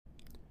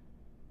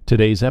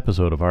Today's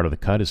episode of Art of the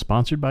Cut is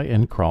sponsored by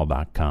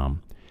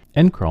endcrawl.com.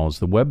 Endcrawl is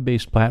the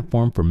web-based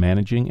platform for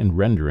managing and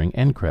rendering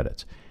end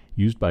credits,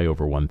 used by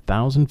over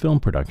 1,000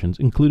 film productions,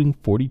 including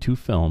 42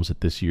 films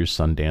at this year's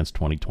Sundance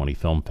 2020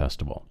 Film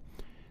Festival.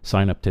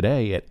 Sign up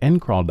today at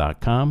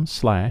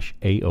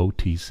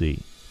endcrawl.com/AOTC.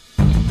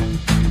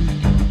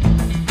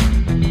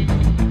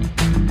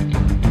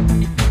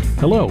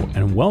 Hello,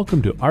 and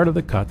welcome to Art of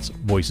the Cut's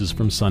Voices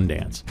from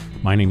Sundance.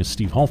 My name is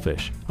Steve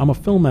Hullfish. I'm a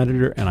film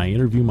editor, and I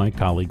interview my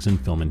colleagues in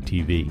film and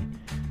TV.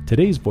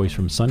 Today's Voice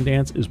from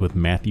Sundance is with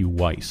Matthew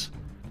Weiss.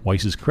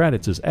 Weiss's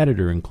credits as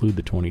editor include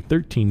the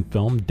 2013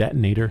 film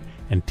Detonator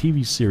and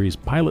TV series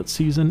Pilot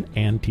Season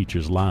and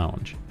Teacher's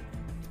Lounge.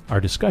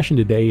 Our discussion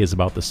today is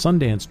about the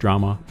Sundance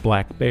drama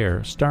Black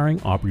Bear, starring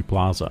Aubrey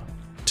Plaza.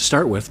 To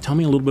start with, tell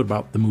me a little bit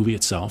about the movie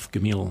itself.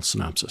 Give me a little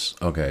synopsis.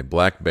 Okay,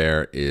 Black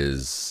Bear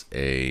is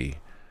a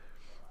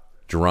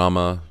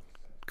drama,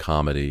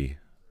 comedy,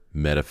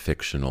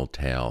 metafictional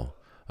tale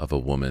of a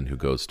woman who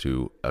goes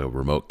to a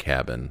remote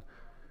cabin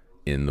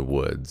in the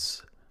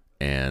woods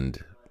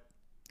and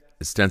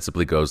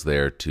ostensibly goes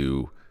there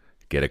to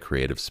get a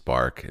creative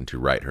spark and to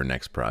write her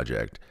next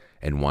project,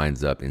 and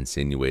winds up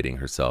insinuating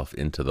herself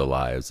into the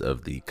lives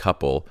of the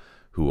couple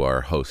who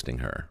are hosting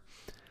her.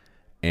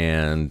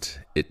 And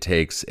it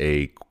takes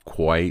a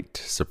quite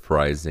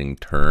surprising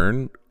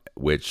turn,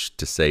 which,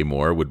 to say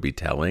more, would be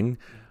telling.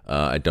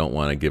 I don't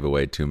want to give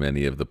away too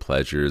many of the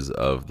pleasures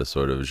of the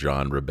sort of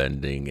genre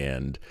bending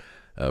and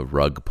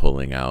rug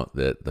pulling out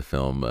that the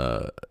film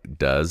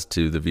does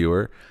to the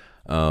viewer.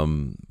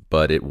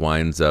 But it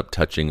winds up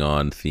touching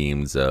on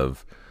themes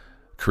of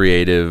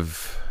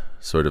creative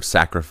sort of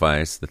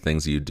sacrifice, the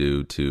things you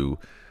do to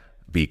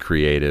be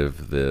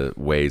creative, the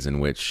ways in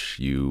which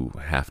you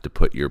have to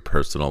put your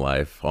personal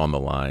life on the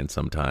line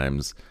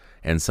sometimes,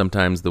 and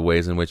sometimes the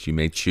ways in which you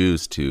may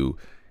choose to,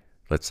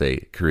 let's say,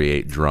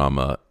 create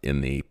drama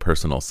in the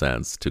personal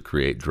sense to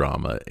create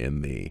drama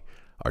in the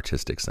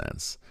artistic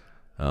sense.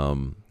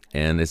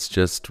 And it's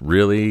just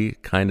really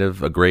kind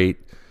of a great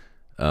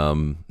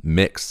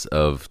mix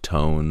of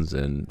tones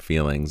and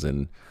feelings.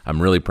 And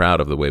I'm really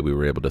proud of the way we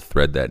were able to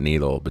thread that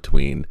needle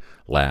between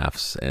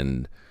laughs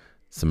and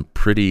some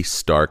pretty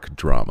stark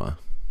drama.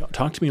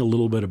 Talk to me a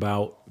little bit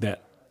about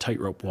that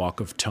tightrope walk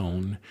of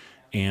tone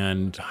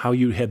and how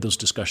you had those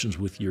discussions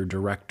with your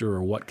director,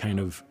 or what kind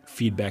of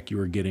feedback you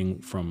were getting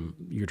from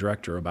your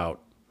director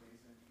about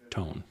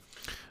tone.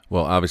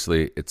 Well,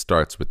 obviously, it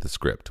starts with the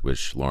script,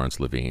 which Lawrence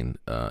Levine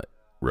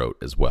wrote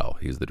as well.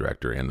 He's the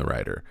director and the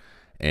writer.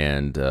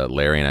 And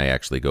Larry and I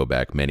actually go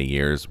back many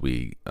years.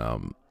 We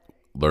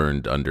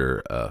learned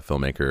under a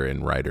filmmaker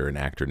and writer and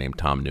actor named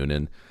Tom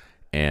Noonan.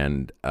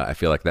 And I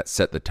feel like that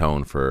set the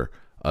tone for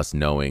us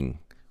knowing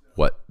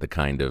what the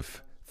kind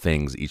of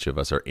things each of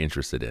us are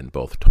interested in,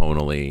 both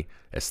tonally,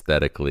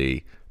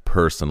 aesthetically,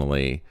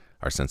 personally,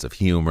 our sense of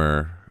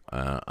humor,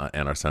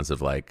 and our sense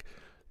of like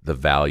the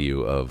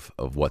value of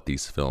what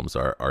these films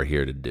are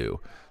here to do.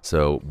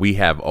 So we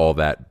have all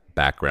that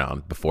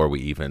background before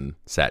we even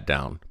sat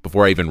down,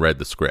 before I even read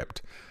the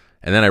script.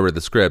 And then I read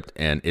the script,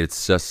 and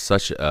it's just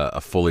such a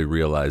fully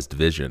realized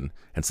vision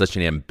and such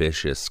an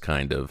ambitious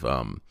kind of,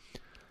 I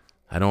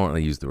don't want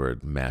to use the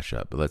word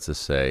mashup, but let's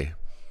just say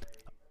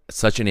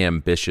such an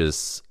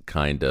ambitious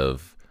kind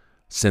of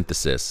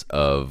synthesis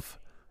of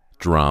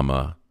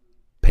drama,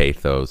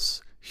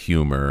 pathos,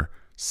 humor,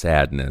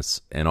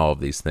 sadness, and all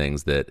of these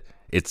things that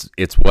it's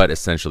what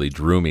essentially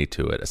drew me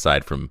to it,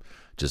 aside from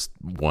just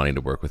wanting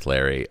to work with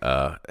Larry,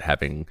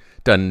 having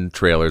done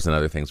trailers and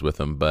other things with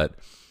him. But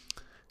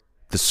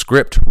the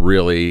script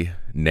really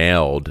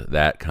nailed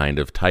that kind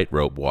of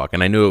tightrope walk.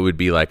 And I knew it would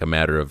be like a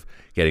matter of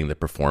getting the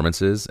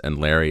performances. And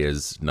Larry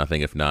is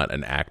nothing if not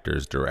an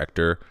actor's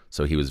director.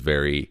 So he was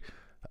very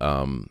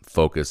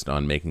focused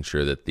on making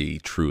sure that the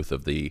truth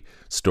of the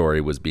story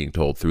was being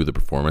told through the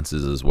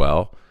performances as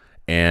well.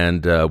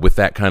 And with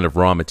that kind of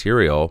raw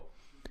material,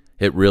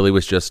 it really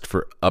was just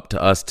up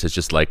to us to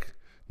just like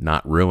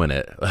not ruin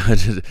it,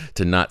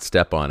 to not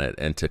step on it,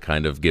 and to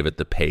kind of give it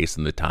the pace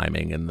and the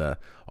timing and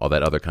all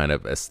that other kind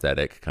of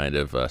aesthetic kind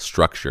of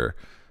structure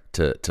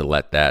to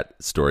let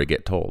that story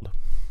get told.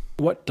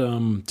 What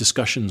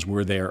discussions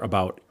were there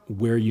about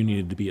where you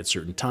needed to be at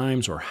certain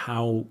times, or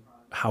how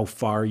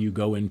far you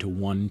go into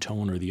one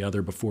tone or the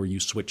other before you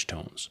switch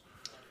tones?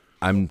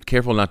 I'm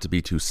careful not to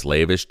be too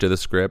slavish to the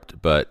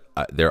script, but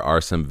there are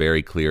some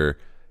very clear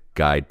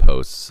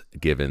guideposts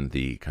given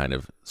the kind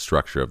of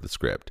structure of the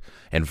script.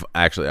 And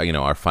actually,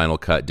 our final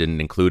cut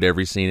didn't include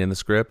every scene in the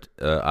script.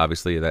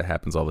 Obviously, that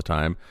happens all the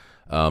time.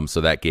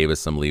 So that gave us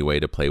some leeway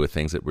to play with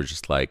things that were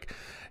just like,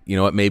 you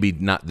know what, maybe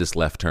not this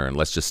left turn.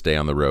 Let's just stay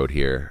on the road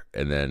here,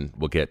 and then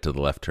we'll get to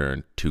the left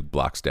turn 2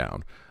 blocks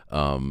down.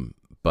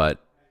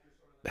 But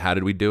how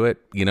did we do it?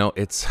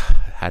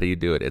 How do you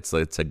do it? It's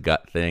a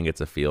gut thing. It's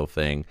a feel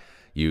thing.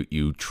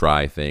 You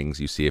try things.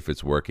 You see if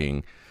it's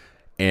working.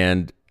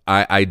 And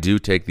I do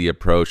take the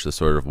approach, the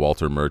sort of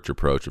Walter Murch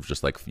approach of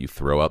just like you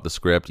throw out the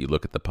script, you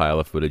look at the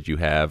pile of footage you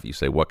have, you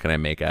say, what can I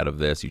make out of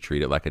this? You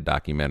treat it like a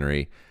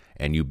documentary,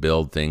 and you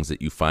build things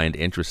that you find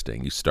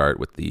interesting. You start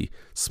with the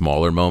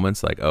smaller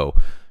moments, like, oh,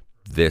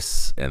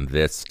 this and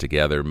this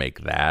together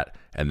make that,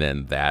 and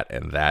then that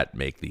and that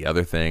make the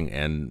other thing,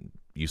 and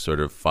you sort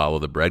of follow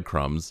the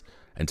breadcrumbs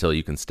until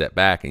you can step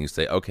back and you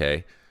say,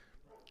 okay,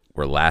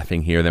 we're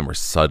laughing here, then we're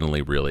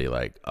suddenly really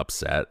like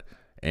upset.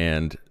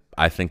 And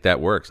I think that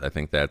works. I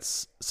think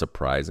that's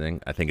surprising.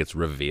 I think it's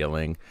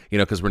revealing,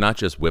 because we're not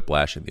just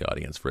whiplashing the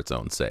audience for its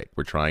own sake.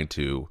 We're trying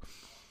to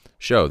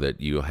show that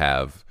you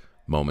have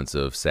moments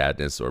of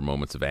sadness or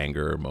moments of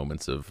anger or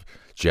moments of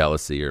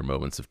jealousy or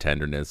moments of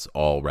tenderness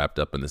all wrapped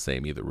up in the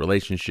same either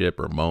relationship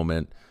or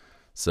moment.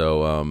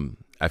 So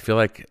I feel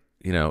like,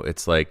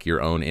 it's like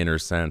your own inner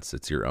sense.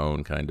 It's your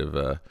own kind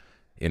of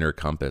inner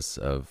compass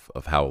of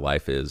how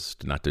life is,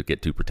 not to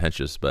get too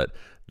pretentious, but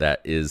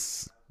that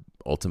is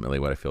ultimately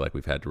what I feel like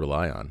we've had to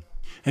rely on.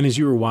 And as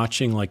you were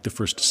watching like the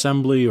first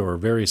assembly or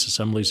various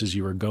assemblies as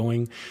you were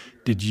going,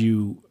 did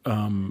you,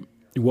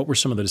 what were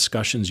some of the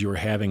discussions you were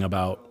having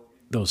about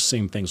those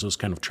same things, those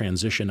kind of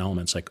transition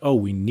elements, like, oh,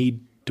 we need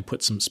to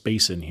put some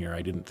space in here.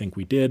 I didn't think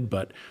we did,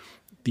 but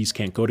these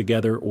can't go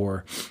together,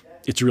 or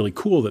it's really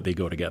cool that they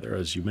go together,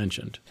 as you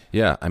mentioned.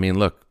 Yeah, I mean,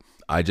 look,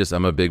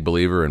 I'm a big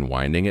believer in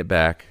winding it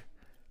back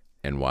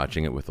and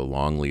watching it with a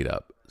long lead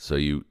up. So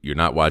you're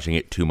not watching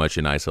it too much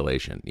in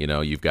isolation.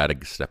 You've got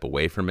to step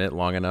away from it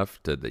long enough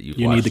that you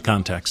need the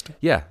context.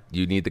 Yeah,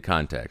 you need the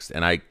context.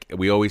 And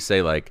we always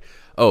say like,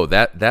 oh,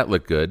 that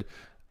looked good.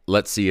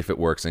 Let's see if it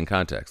works in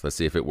context. Let's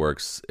see if it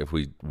works if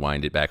we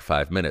wind it back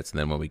 5 minutes. And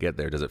then when we get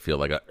there, does it feel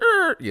like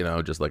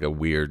just like a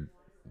weird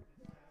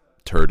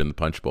turd in the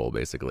punch bowl,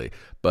 basically.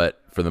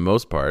 But for the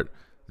most part,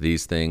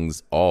 these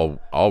things all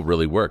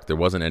really work. There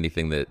wasn't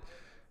anything that,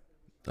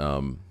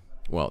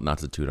 well, not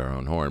to toot our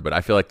own horn, but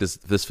I feel like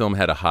this film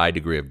had a high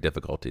degree of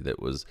difficulty that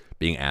was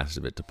being asked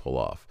of it to pull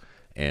off.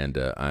 And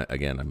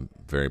I'm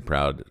very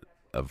proud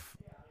of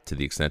to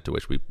the extent to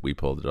which we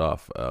pulled it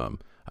off.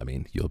 I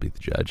mean, you'll be the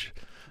judge.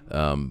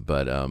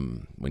 But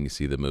when you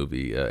see the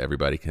movie,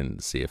 everybody can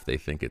see if they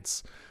think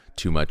it's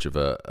too much of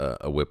a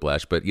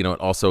whiplash. But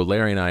also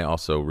Larry and I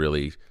also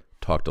really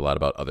talked a lot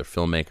about other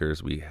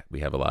filmmakers. We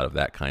have a lot of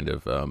that kind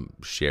of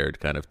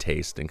shared kind of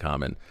taste in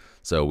common.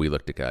 So we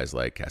looked at guys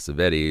like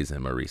Cassavetes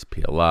and Maurice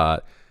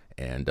Pialat,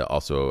 and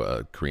also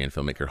a Korean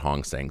filmmaker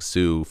Hong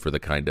Sang-soo for the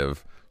kind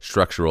of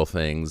structural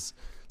things.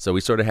 So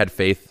we sort of had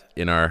faith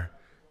in our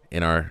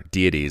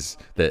deities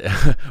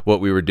that what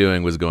we were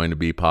doing was going to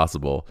be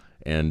possible,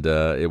 and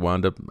it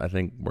wound up, I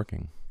think,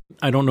 working.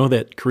 I don't know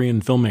that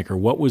Korean filmmaker.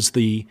 What was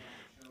the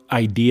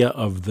idea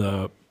of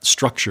the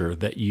structure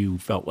that you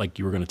felt like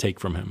you were going to take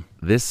from him?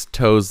 This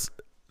toes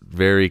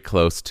very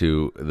close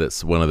to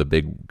this one of the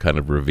big kind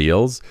of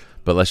reveals,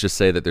 but let's just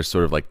say that there's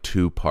sort of like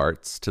two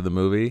parts to the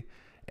movie,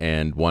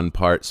 and one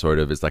part sort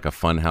of is like a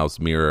funhouse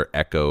mirror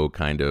echo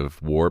kind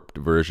of warped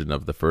version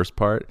of the first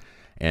part.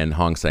 And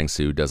Hong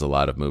Sang-soo does a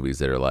lot of movies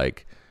that are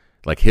like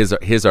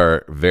his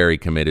are very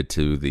committed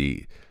to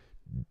the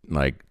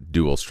like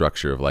dual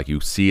structure of like you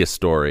see a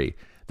story,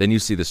 then you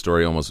see the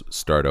story almost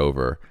start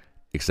over,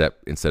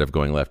 except instead of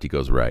going left, he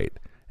goes right.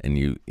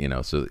 And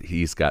so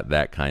he's got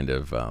that kind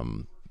of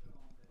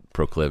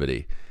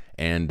proclivity.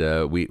 And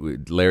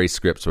Larry's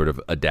script sort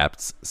of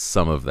adapts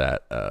some of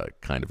that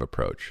kind of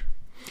approach.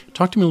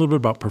 Talk to me a little bit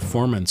about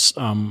performance.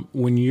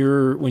 When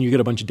you get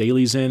a bunch of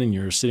dailies in and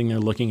you're sitting there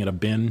looking at a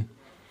bin,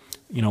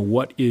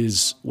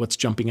 what's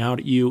jumping out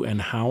at you,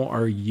 and how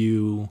are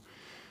you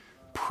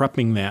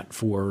prepping that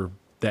for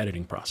the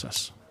editing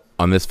process?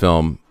 On this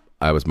film,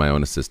 I was my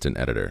own assistant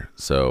editor,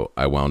 so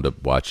I wound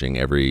up watching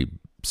every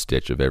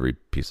stitch of every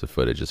piece of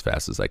footage as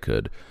fast as I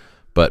could.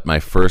 But my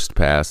first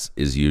pass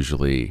is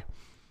usually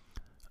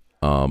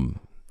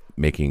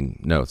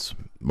making notes,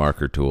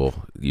 marker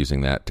tool,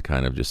 using that to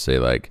kind of just say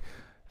like,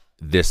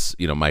 this,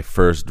 my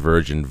first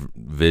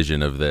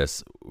vision of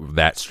this,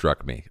 that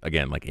struck me.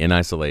 Again, like in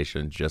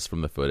isolation, just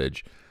from the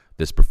footage,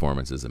 this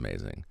performance is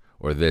amazing.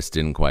 Or this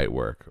didn't quite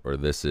work. Or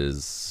this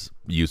is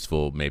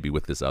useful maybe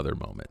with this other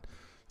moment.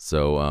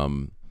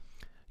 So,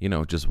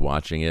 just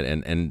watching it.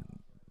 And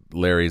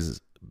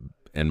Larry's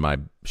and my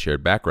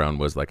shared background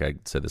was, like I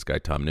said, this guy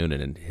Tom Noonan,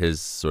 and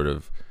his sort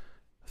of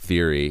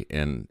theory,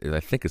 and I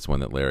think it's one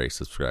that Larry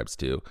subscribes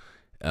to,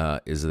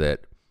 is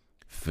that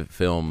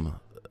film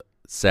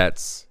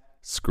sets,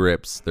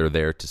 scripts, they're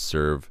there to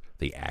serve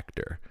the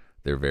actor.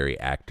 They're very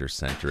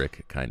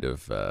actor-centric kind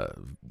of.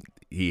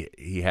 He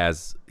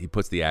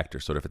puts the actor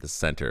sort of at the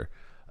center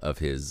of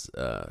his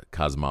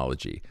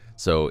cosmology.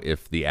 So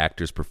if the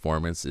actor's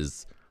performance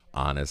is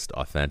honest,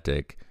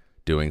 authentic,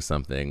 doing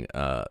something,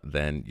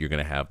 then you're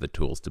going to have the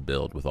tools to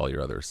build with all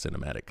your other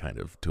cinematic kind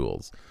of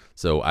tools.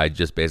 So I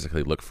just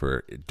basically look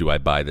for, do I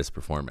buy this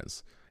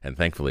performance? And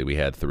thankfully we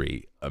had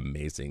 3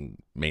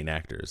 amazing main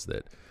actors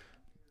that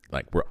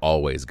like were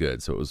always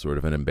good. So it was sort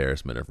of an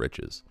embarrassment of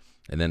riches.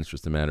 And then it's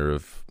just a matter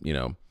of,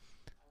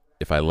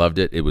 if I loved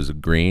it, it was a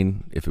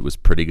green. If it was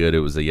pretty good, it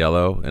was a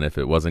yellow. And if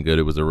it wasn't good,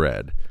 it was a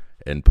red.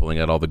 And pulling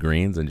out all the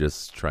greens and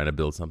just trying to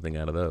build something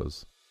out of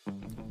those.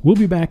 We'll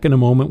be back in a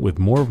moment with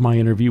more of my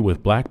interview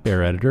with Black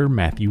Bear editor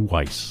Matthew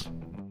Weiss.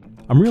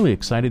 I'm really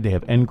excited to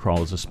have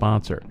Endcrawl as a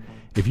sponsor.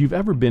 If you've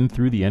ever been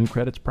through the end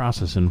credits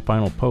process in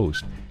Final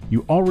Post,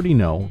 you already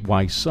know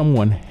why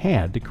someone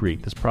had to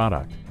create this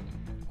product.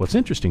 What's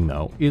interesting,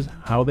 though, is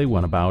how they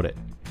went about it.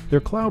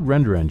 Their cloud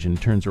render engine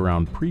turns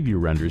around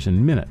preview renders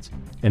in minutes,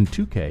 and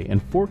 2K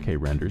and 4K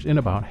renders in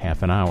about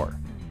half an hour.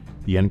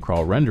 The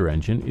Endcrawl render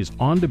engine is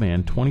on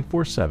demand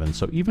 24/7,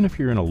 so even if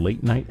you're in a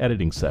late night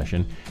editing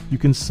session, you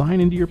can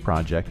sign into your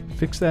project,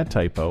 fix that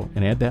typo,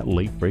 and add that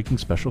late breaking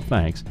special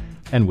thanks,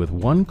 and with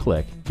one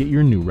click, get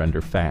your new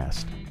render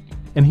fast.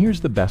 And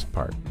here's the best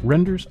part,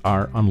 renders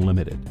are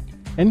unlimited.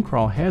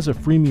 Endcrawl has a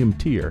freemium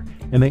tier,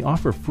 and they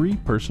offer free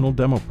personal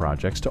demo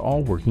projects to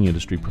all working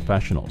industry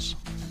professionals.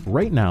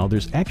 Right now,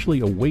 there's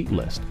actually a wait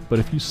list, but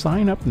if you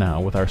sign up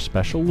now with our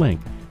special link,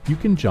 you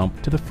can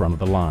jump to the front of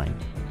the line.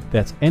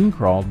 That's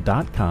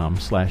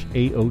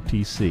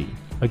endcrawl.com/AOTC.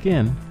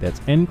 Again, that's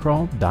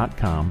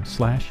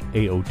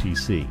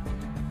endcrawl.com/AOTC.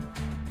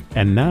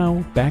 And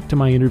now, back to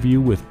my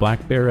interview with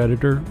Black Bear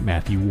editor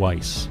Matthew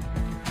Weiss.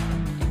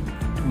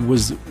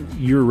 Was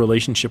your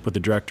relationship with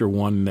the director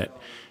one that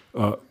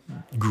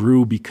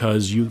grew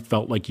because you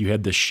felt like you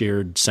had this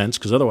shared sense?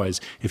 Because otherwise,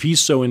 if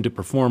he's so into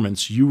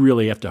performance, you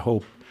really have to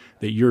hope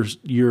that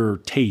your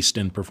taste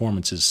in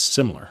performance is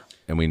similar.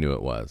 And we knew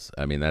it was.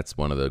 I mean, that's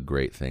one of the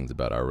great things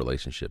about our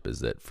relationship is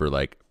that for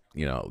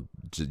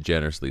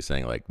generously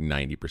saying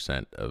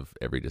 90% of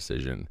every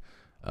decision,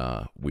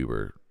 we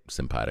were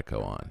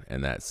simpatico on,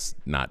 and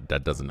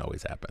that doesn't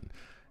always happen.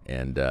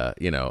 And,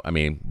 I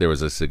mean, there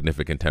was a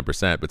significant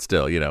 10%, but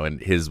still,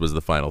 and his was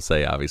the final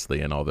say,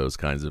 obviously, in all those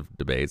kinds of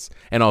debates.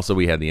 And also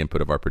we had the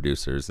input of our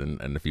producers and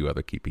a few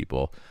other key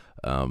people.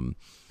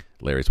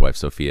 Larry's wife,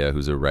 Sophia,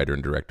 who's a writer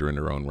and director in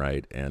her own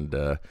right, and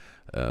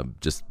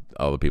just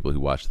all the people who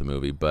watched the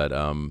movie. But,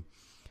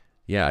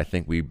 I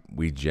think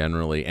we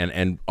generally,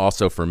 and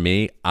also for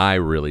me, I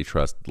really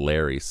trust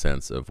Larry's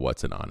sense of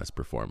what's an honest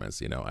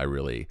performance.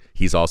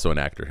 He's also an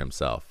actor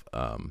himself,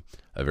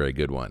 a very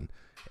good one.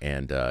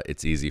 And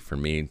it's easy for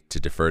me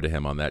to defer to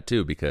him on that,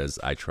 too, because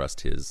I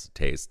trust his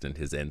taste and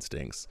his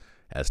instincts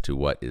as to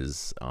what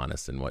is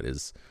honest and what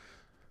is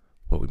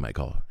what we might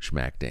call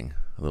schmacting,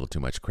 a little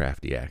too much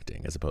crafty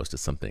acting as opposed to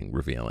something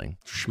revealing.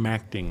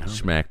 Schmacting, huh?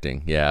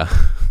 Schmacting, yeah.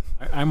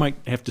 I might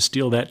have to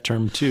steal that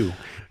term, too.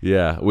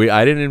 Yeah,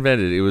 I didn't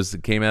invent it.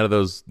 It came out of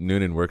those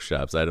Noonan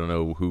workshops. I don't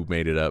know who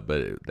made it up,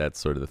 but that's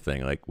sort of the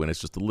thing. Like when it's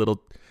just a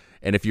little,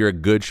 and if you're a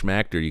good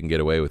schmactor, you can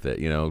get away with it.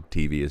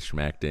 TV is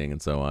schmacting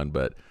and so on,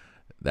 but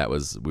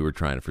we were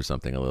trying for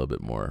something a little bit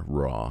more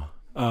raw.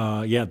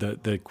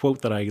 The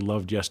quote that I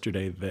loved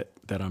yesterday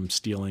that I'm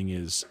stealing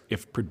is,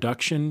 if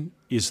production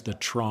is the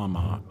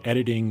trauma,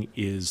 editing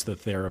is the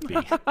therapy.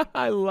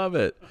 I love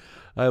it.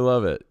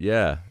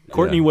 Yeah.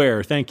 Courtney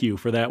Ware, thank you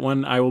for that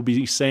one. I will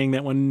be saying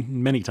that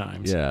one many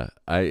times. Yeah,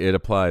 it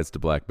applies to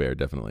Black Bear,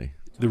 definitely.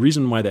 The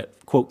reason why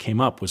that quote came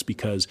up was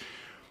because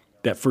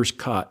that first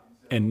cut,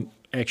 and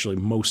actually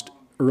most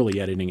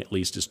early editing at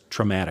least, is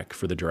traumatic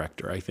for the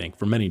director, I think,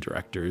 for many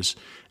directors.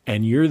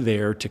 And you're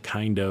there to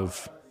kind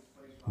of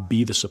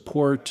be the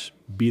support,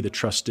 be the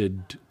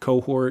trusted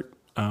cohort.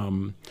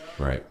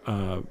 Right.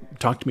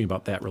 Talk to me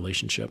about that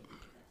relationship.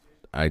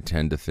 I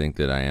tend to think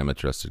that I am a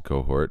trusted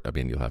cohort. I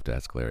mean, you'll have to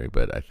ask Larry,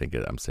 but I think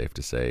I'm safe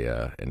to say,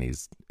 and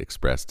he's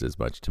expressed as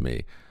much to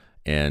me.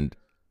 And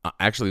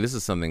actually, this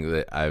is something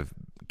that I've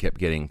kept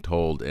getting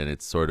told, and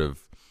it's sort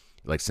of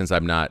like, since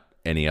I'm not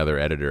any other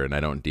editor and I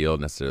don't deal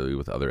necessarily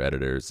with other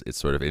editors, it's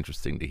sort of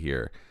interesting to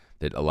hear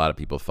that a lot of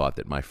people thought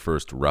that my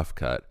first rough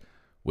cut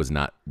was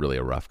not really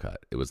a rough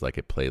cut. It was like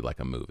it played like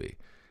a movie.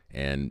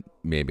 And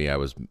maybe I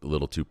was a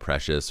little too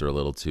precious or a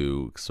little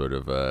too sort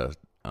of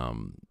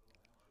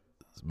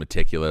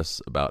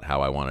meticulous about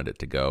how I wanted it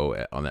to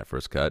go on that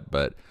first cut.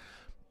 But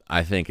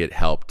I think it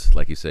helped,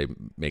 like you say,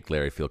 make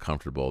Larry feel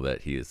comfortable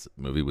that his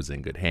movie was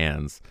in good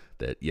hands,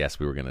 that yes,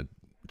 we were going to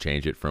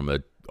change it from a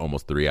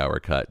almost 3-hour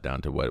cut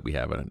down to what we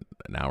have in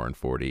an hour and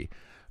 40.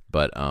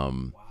 But,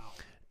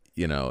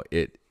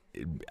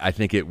 I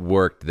think it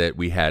worked that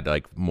we had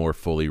like more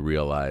fully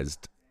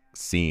realized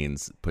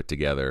scenes put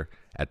together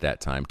at that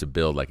time to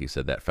build, like you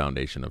said, that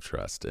foundation of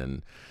trust.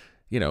 And,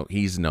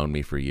 he's known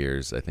me for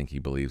years. I think he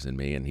believes in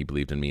me, and he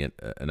believed in me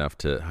enough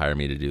to hire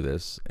me to do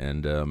this.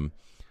 And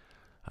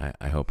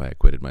I hope I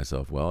acquitted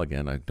myself well.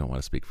 Again, I don't want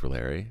to speak for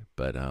Larry,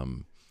 but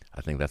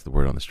I think that's the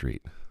word on the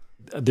street.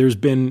 There's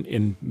been,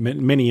 in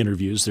many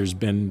interviews, there's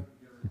been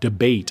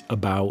debate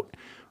about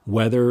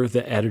whether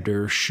the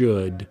editor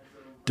should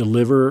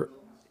deliver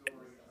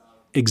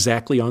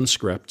exactly on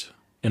script.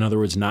 In other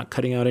words, not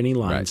cutting out any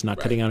lines, not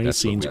cutting out any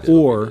scenes,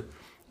 or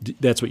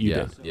that's what you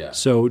did. Yeah.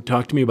 So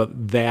talk to me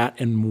about that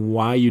and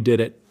why you did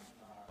it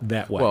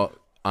that way. Well,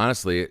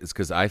 honestly, it's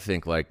because I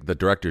think like the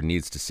director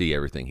needs to see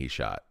everything he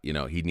shot.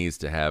 He needs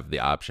to have the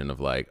option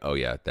of like, oh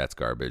yeah, that's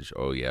garbage.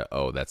 Oh yeah,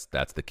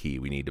 that's the key.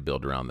 We need to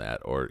build around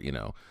that. Or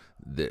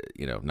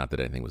not that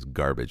anything was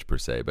garbage per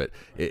se, but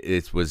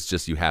it was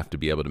just, you have to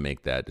be able to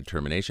make that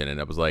determination.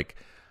 And I was like,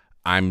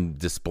 I'm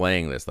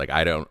displaying this. Like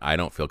I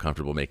don't feel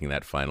comfortable making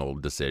that final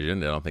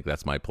decision. I don't think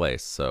that's my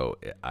place. So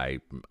I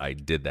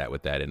did that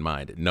with that in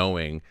mind,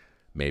 knowing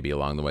maybe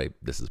along the way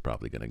this is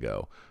probably going to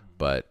go.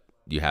 But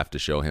you have to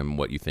show him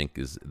what you think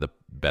is the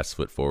best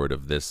foot forward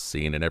of this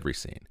scene and every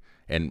scene.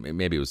 And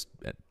maybe it was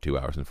 2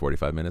 hours and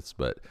 45 minutes,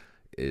 but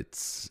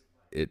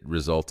it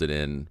resulted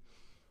in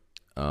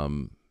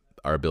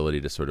our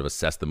ability to sort of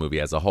assess the movie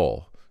as a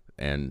whole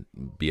and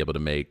be able to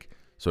make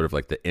sort of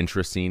like the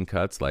intra-scene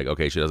cuts, like,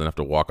 okay, she doesn't have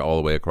to walk all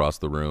the way across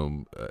the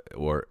room,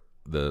 or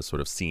the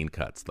sort of scene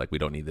cuts, like we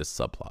don't need this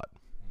subplot.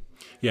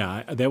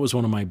 Yeah, that was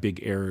one of my big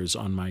errors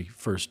on my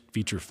first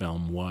feature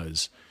film,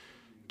 was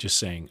just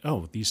saying,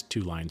 oh, these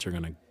 2 lines are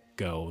going to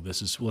go.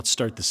 Let's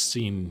start the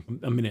scene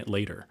a minute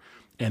later.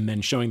 And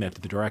then showing that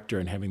to the director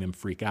and having them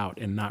freak out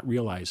and not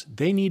realize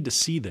they need to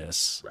see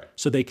this, right,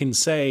 so they can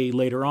say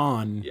later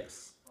on,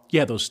 yes,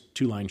 yeah, those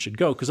 2 lines should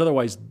go, because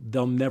otherwise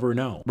they'll never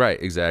know. Right,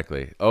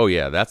 exactly. Oh,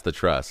 yeah, that's the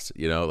trust.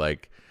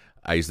 Like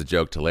I used to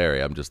joke to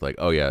Larry, I'm just like,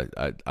 oh, yeah,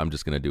 I'm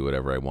just going to do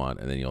whatever I want,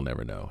 and then you'll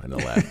never know, and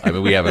they'll laugh. I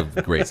mean, we have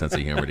a great sense of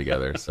humor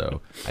together,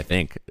 so I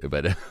think,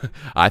 but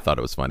I thought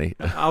it was funny.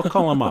 I'll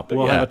call him up.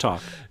 We'll have a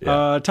talk.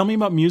 Yeah. Tell me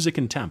about music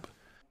and temp.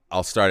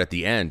 I'll start at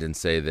the end and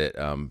say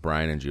that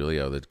Brian and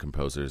Julio, the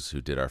composers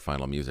who did our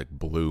final music,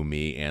 blew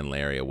me and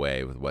Larry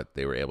away with what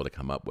they were able to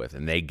come up with.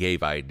 And they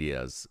gave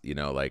ideas,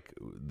 like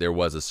there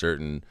was a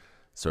certain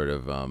sort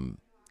of,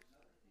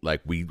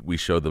 like we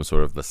showed them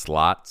sort of the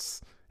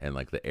slots and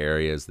like the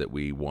areas that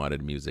we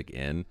wanted music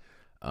in,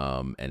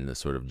 and the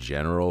sort of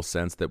general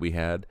sense that we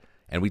had.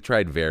 And we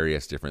tried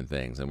various different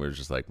things, and we were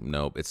just like,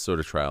 nope, it's sort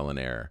of trial and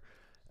error.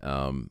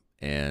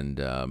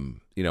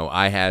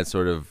 I had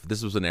sort of,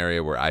 this was an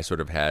area where I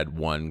sort of had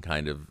one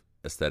kind of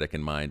aesthetic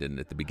in mind, and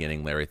at the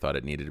beginning Larry thought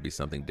it needed to be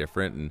something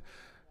different, and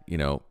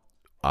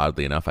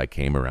oddly enough I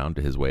came around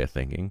to his way of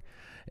thinking,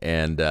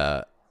 and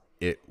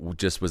it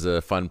just was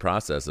a fun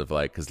process of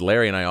like, because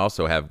Larry and I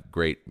also have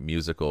great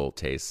musical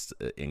tastes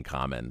in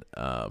common.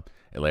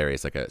 Larry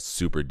is like a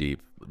super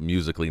deep,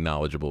 musically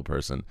knowledgeable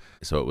person,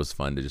 so it was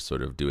fun to just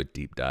sort of do a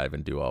deep dive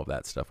and do all of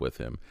that stuff with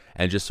him,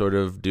 and just sort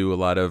of do a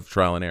lot of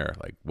trial and error,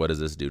 like what does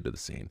this do to the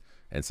scene,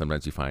 and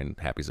sometimes you find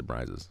happy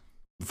surprises.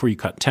 Before you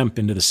cut temp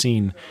into the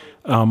scene,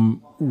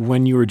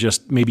 when you were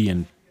just maybe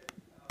in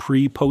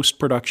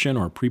pre-post-production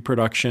or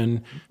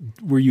pre-production,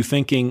 were you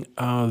thinking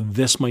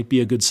this might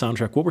be a good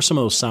soundtrack? What were some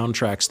of those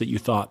soundtracks that you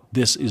thought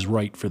this is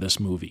right for this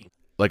movie?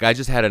 Like I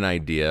just had an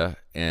idea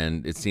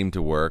and it seemed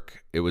to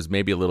work. It was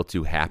maybe a little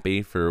too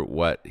happy for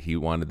what he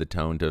wanted the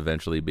tone to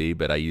eventually be,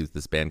 but I used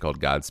this band called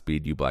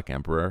Godspeed You Black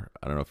Emperor.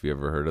 I don't know if you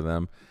ever heard of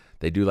them.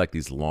 They do like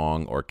these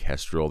long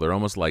orchestral, they're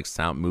almost like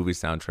movie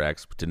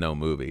soundtracks to no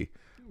movie,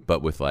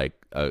 but with like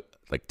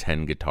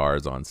 10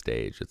 guitars on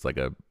stage. It's like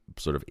a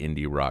sort of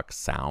indie rock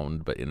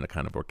sound, but in a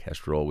kind of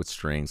orchestral with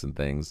strings and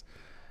things.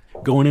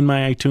 Going in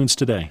my iTunes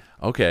today.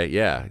 Okay,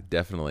 yeah,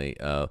 definitely.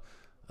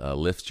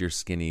 Lift Your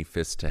Skinny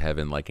Fist to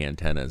Heaven Like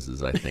Antennas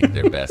is, I think,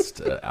 their best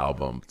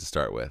album to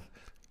start with.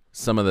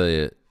 Some of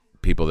the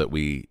people that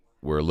we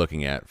were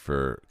looking at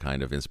for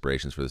kind of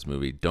inspirations for this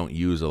movie don't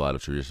use a lot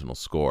of traditional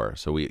score,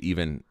 so we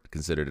even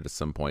considered it at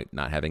some point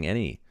not having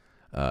any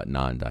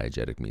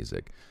non-diegetic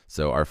music.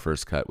 So our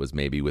first cut was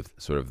maybe with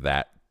sort of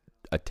that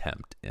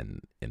attempt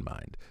in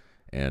mind.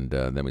 And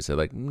then we said,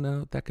 like,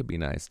 no, that could be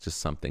nice, just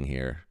something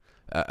here.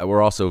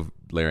 We're also,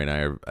 Larry and I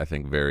are, I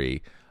think,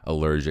 very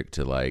allergic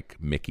to like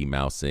Mickey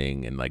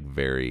Mousing and like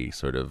very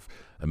sort of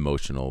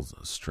emotional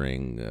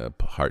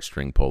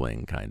heartstring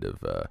pulling kind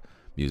of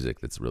music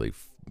that's really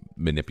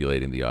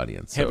manipulating the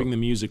audience. Having the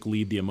music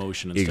lead the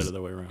emotion instead of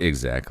the way around.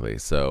 Exactly.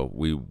 So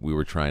we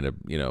were trying to,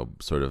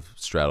 sort of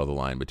straddle the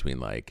line between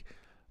like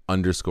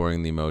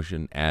underscoring the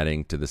emotion,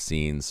 adding to the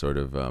scene sort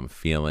of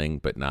feeling,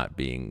 but not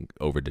being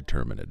over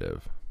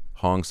determinative.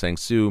 Hong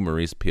Sang-soo,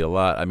 Maurice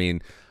Pialat, I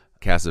mean,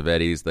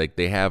 Cassavetes, like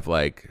they have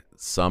like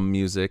some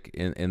music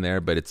in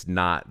there, but it's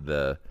not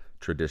the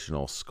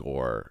traditional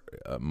score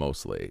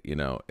mostly.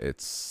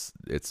 It's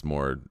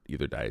more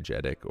either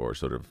diegetic or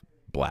sort of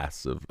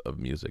blasts of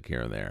music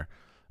here and there.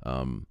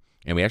 And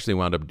we actually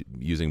wound up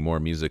using more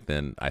music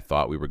than I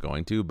thought we were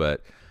going to,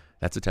 but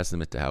that's a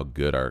testament to how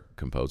good our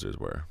composers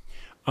were.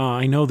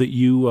 I know that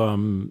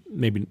you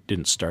maybe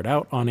didn't start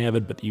out on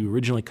Avid, but you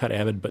originally cut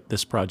Avid, but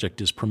this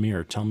project is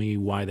Premiere. Tell me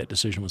why that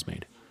decision was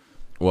made.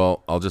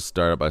 Well, I'll just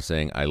start out by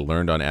saying I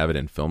learned on Avid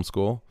in film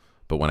school,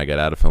 but when I got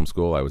out of film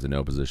school, I was in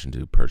no position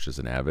to purchase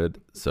an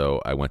Avid,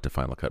 so I went to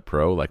Final Cut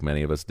Pro, like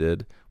many of us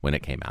did, when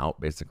it came out,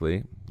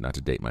 basically. Not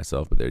to date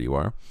myself, but there you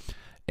are.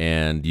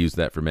 And used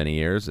that for many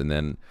years, and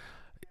then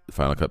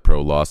Final Cut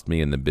Pro lost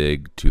me in the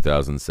big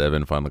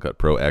 2007 Final Cut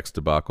Pro X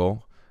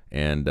debacle,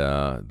 and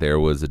there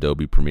was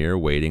Adobe Premiere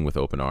waiting with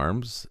open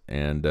arms,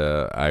 and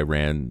I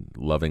ran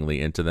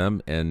lovingly into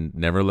them and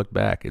never looked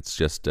back. It's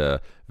just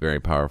a very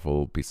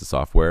powerful piece of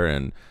software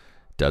and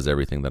does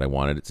everything that I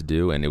wanted it to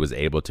do, and it was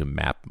able to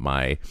map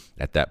my,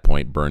 at that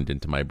point, burned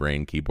into my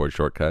brain keyboard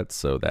shortcuts,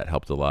 so that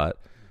helped a lot.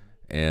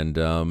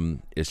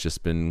 and it's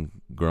just been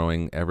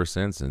growing ever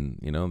since. And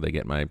they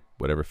get my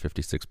whatever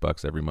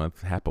 $56 every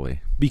month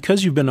happily.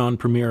 Because you've been on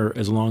Premiere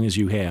as long as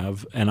you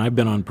have, and I've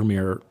been on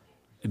Premiere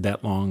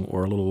that long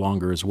or a little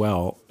longer as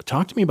well.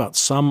 Talk to me about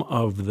some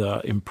of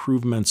the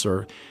improvements,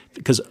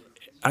 because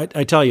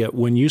I tell you,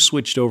 when you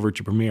switched over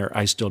to Premiere,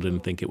 I still didn't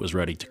think it was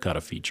ready to cut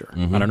a feature.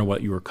 I don't know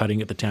what you were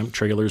cutting at the time,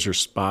 trailers or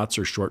spots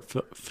or short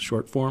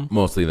form?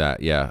 Mostly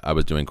that, yeah. I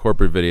was doing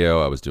corporate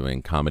video, I was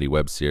doing comedy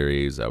web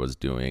series, I was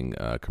doing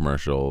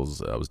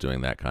commercials, I was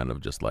doing that kind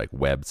of just like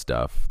web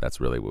stuff.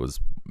 That's really what was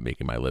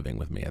making my living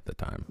with me at the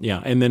time.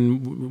 Yeah, and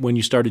then when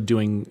you started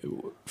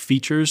doing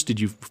features, did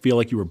you feel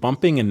like you were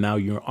bumping and now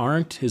you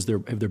aren't? Have there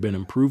been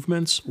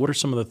improvements? What are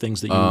some of the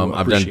things that you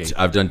appreciate?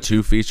 I've done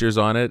 2 features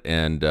on it,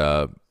 and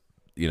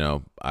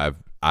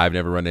I've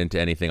never run into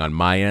anything on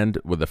my end.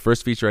 Well, the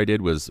first feature I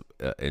did was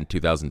in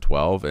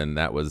 2012, and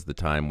that was the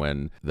time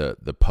when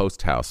the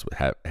Post House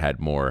had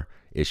more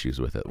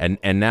issues with it.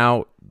 And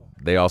now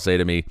they all say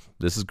to me,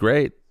 "This is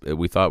great.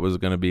 We thought it was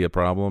going to be a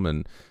problem,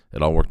 and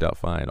it all worked out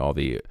fine." All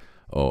the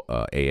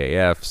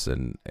AAFs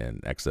and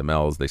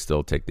XMLs, they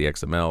still take the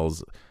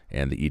XMLs,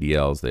 and the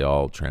EDLs, they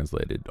all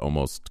translated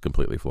almost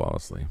completely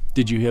flawlessly.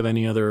 Did you have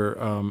any other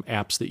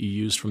apps that you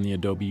used from the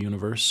Adobe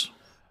universe?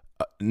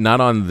 Not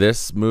on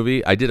this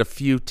movie. I did a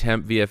few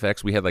temp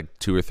VFX. We had like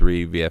 2 or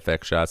 3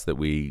 VFX shots that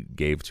we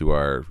gave to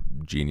our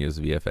genius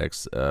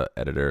VFX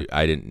editor.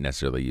 I didn't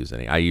necessarily use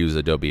any. I use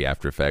Adobe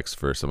After Effects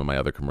for some of my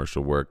other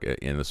commercial work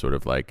in the sort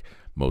of like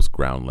most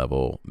ground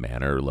level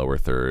manner, lower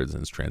thirds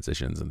and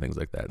transitions and things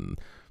like that, and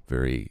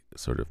very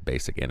sort of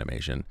basic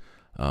animation.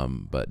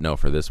 But no,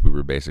 for this we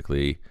were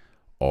basically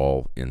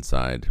all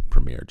inside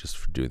Premiere just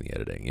for doing the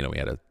editing. We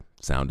had a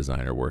sound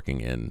designer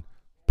working in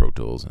Pro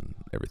Tools and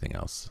everything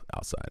else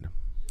outside.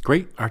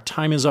 Great. Our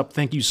time is up.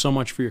 Thank you so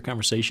much for your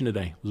conversation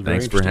today. It was a very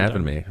Thanks for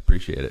having me.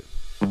 Appreciate it.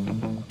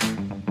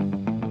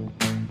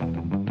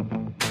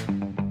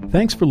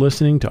 Thanks for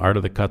listening to Art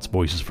of the Cut's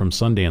Voices from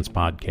Sundance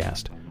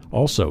podcast.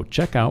 Also,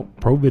 check out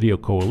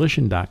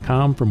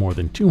ProVideoCoalition.com for more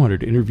than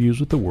 200 interviews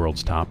with the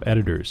world's top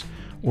editors.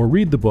 Or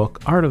read the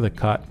book Art of the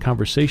Cut,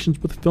 Conversations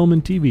with Film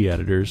and TV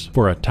Editors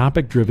for a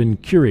topic-driven,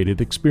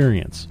 curated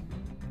experience.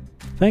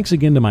 Thanks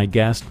again to my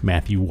guest,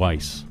 Matthew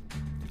Weiss.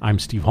 I'm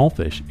Steve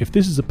Hullfish. If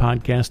this is a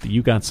podcast that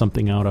you got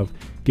something out of,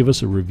 give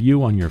us a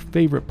review on your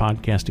favorite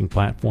podcasting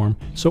platform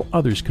so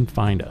others can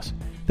find us.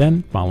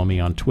 Then follow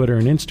me on Twitter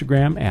and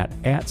Instagram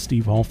at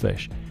Steve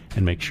Hullfish,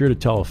 and make sure to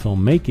tell a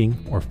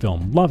filmmaking or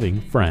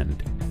film-loving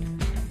friend.